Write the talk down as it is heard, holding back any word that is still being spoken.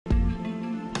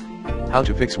How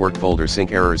to fix work folder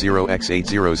sync error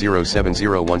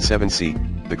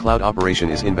 0x8007017C, the cloud operation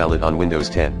is invalid on Windows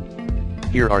 10.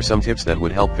 Here are some tips that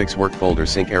would help fix work folder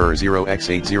sync error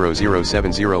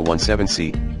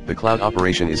 0x8007017C, the cloud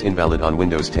operation is invalid on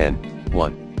Windows 10.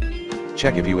 1.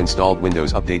 Check if you installed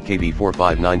Windows Update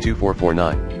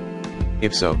KB459249.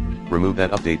 If so, remove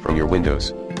that update from your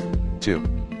Windows.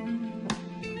 2.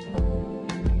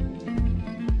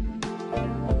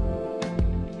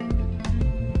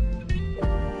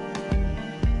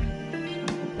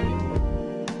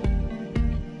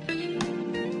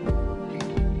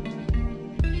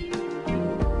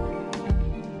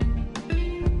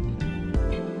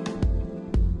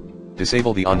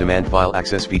 Disable the on-demand file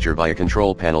access feature via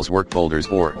control panel's work folders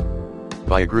or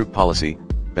via group policy,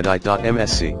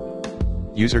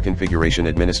 bedite.msc. User configuration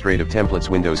administrative templates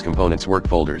Windows components work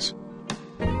folders.